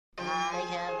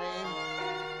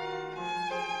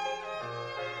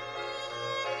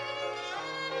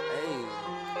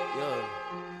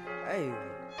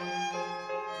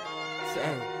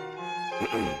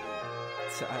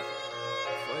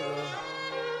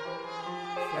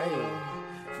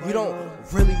You don't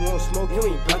really want smoke, you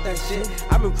ain't about that shit.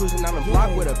 I've been cruising down the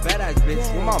block with a badass bitch.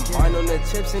 With my mind on the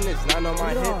chips and it's not on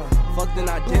my hip. Fuck then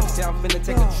I dip, say I'm finna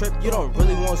take a trip. You don't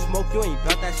really want smoke, you ain't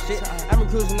about that shit. I've been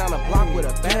cruising down the block with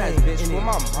a badass bitch. With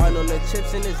my mind on the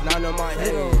chips and it's not on my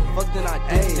hip. Fuck then I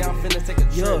dip, say I'm finna take a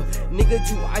trip. Nigga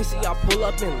too icy, I pull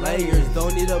up in layers.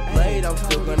 Don't need a blade, I'm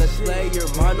still gonna slay your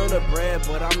mind on the bread,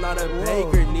 but I'm not a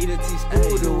baker. Need a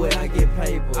teaspoon the way I get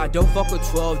paid. I don't fuck with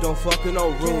 12, don't fuck with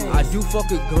no rules. I do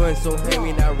fuck a gun, so hand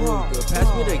me that Ruger.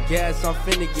 Pass me the gas, I'm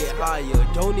finna get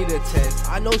higher. Don't need a test,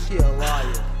 I know she a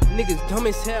liar. Niggas dumb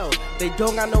as hell, they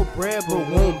don't got no bread but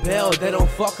won't bail. They don't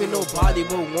fuck with nobody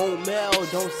but won't mail.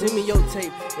 Don't send me your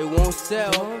tape, it won't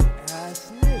sell.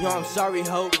 Yo, I'm sorry,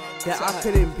 ho, that I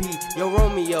couldn't be your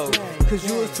Romeo. Cause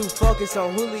you was too focused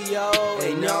on Julio,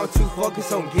 and now I'm too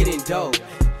focused on getting dope.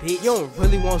 You don't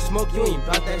really want smoke, you ain't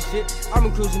about that shit. I've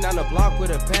been cruising down the block with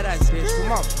a badass bitch. With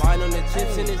my mind on the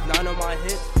chips and it's not on my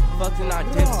hip. Fucking I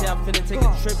dip, say I'm finna take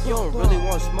a trip. You don't really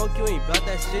want smoke, you ain't about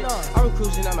that shit. I've been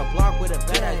cruising down the block with a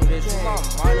badass bitch. With my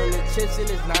mind on the chips and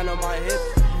it's not on my hip.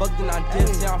 Fucking I dip,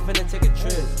 say I'm finna take a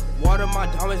trip. Water my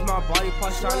diamonds, my body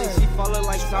part shining. She falling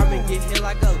like Simon, get hit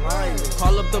like a lion.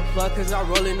 Call up the plug cause I'm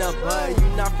rolling up bud. You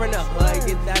not from the hood,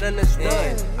 get that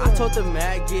understood. I told the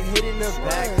mag, get hit in the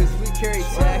back cause we carry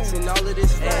tax and all of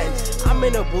this facts. I'm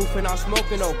in a booth and I'm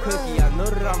smoking no cookie. I know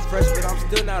that I'm fresh but I'm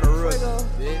still not a rookie,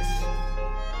 bitch.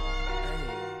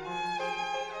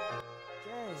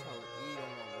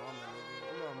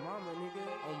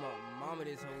 On my mama,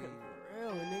 this whole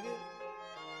real nigga.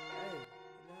 Hey,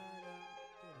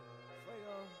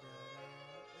 fuego.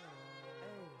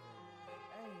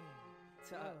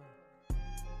 Hey, hey,